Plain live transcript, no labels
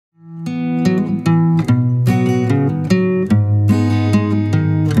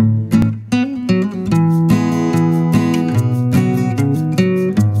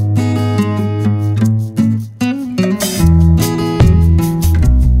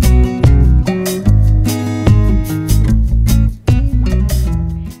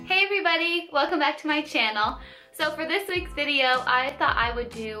channel. So for this week's video, I thought I would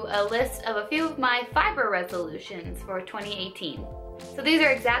do a list of a few of my Fibro resolutions for 2018. So these are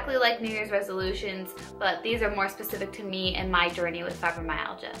exactly like New Year's resolutions, but these are more specific to me and my journey with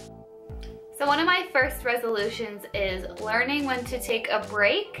fibromyalgia. So one of my first resolutions is learning when to take a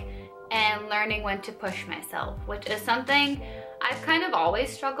break and learning when to push myself, which is something I've kind of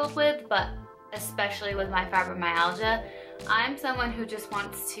always struggled with, but especially with my fibromyalgia. I'm someone who just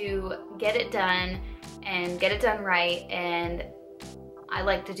wants to get it done and get it done right, and I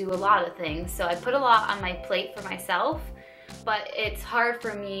like to do a lot of things. So I put a lot on my plate for myself, but it's hard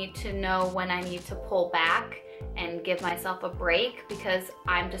for me to know when I need to pull back and give myself a break because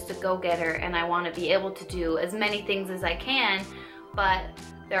I'm just a go-getter and I want to be able to do as many things as I can, but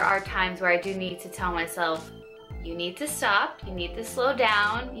there are times where I do need to tell myself, you need to stop, you need to slow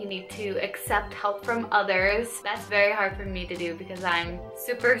down, you need to accept help from others. That's very hard for me to do because I'm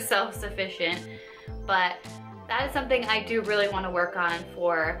super self-sufficient, but that is something I do really want to work on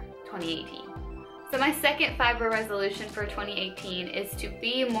for 2018. So my second Fibro resolution for 2018 is to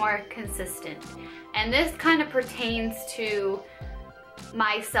be more consistent. And this kind of pertains to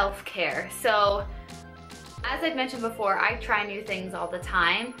my self-care. So as I've mentioned before, I try new things all the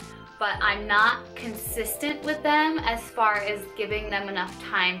time, but I'm not consistent with them as far as giving them enough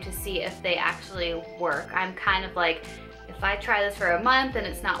time to see if they actually work. I'm kind of like, if I try this for a month and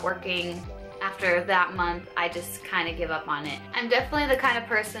it's not working after that month, I just kind of give up on it. I'm definitely the kind of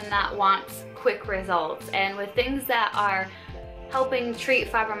person that wants quick results, and with things that are helping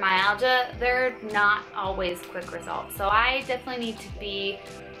treat fibromyalgia, they're not always quick results. So I definitely need to be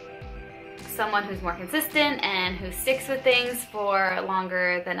someone who's more consistent and who sticks with things for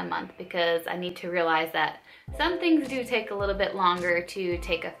longer than a month, because I need to realize that some things do take a little bit longer to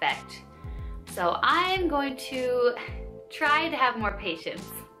take effect. So I'm going to try to have more patience,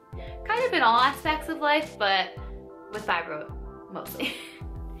 kind of in all aspects of life, but with fibro mostly.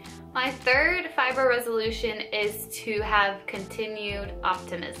 My third Fibro resolution is to have continued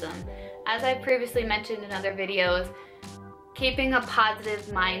optimism. As I previously mentioned in other videos, keeping a positive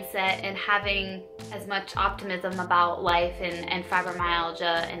mindset and having as much optimism about life and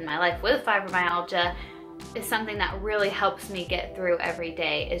fibromyalgia and my life with fibromyalgia is something that really helps me get through every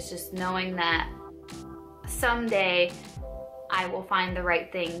day. It's just knowing that someday I will find the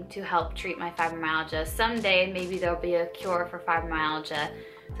right thing to help treat my fibromyalgia. Someday maybe there'll be a cure for fibromyalgia.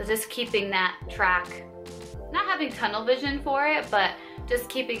 So just keeping that track, not having tunnel vision for it, but just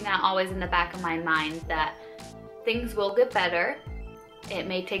keeping that always in the back of my mind that things will get better. It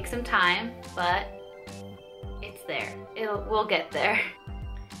may take some time, but it's there. We'll get there.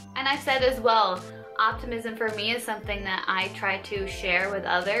 And I said as well, optimism for me is something that I try to share with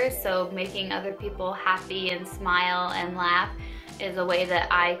others. So making other people happy and smile and laugh is a way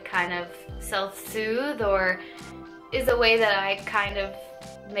that I kind of self-soothe, or is a way that I kind of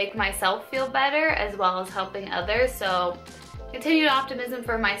make myself feel better as well as helping others. So continued optimism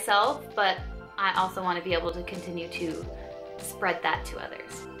for myself, but I also want to be able to continue to spread that to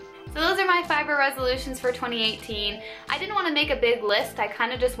others. So those are my Fibro resolutions for 2018. I didn't want to make a big list. I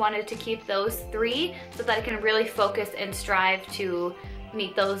kind of just wanted to keep those three so that I can really focus and strive to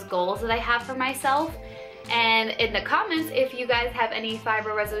meet those goals that I have for myself. And in the comments, if you guys have any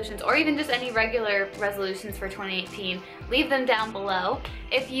Fibro resolutions or even just any regular resolutions for 2018, leave them down below.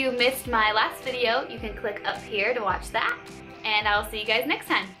 If you missed my last video, you can click up here to watch that. And I'll see you guys next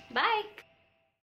time. Bye!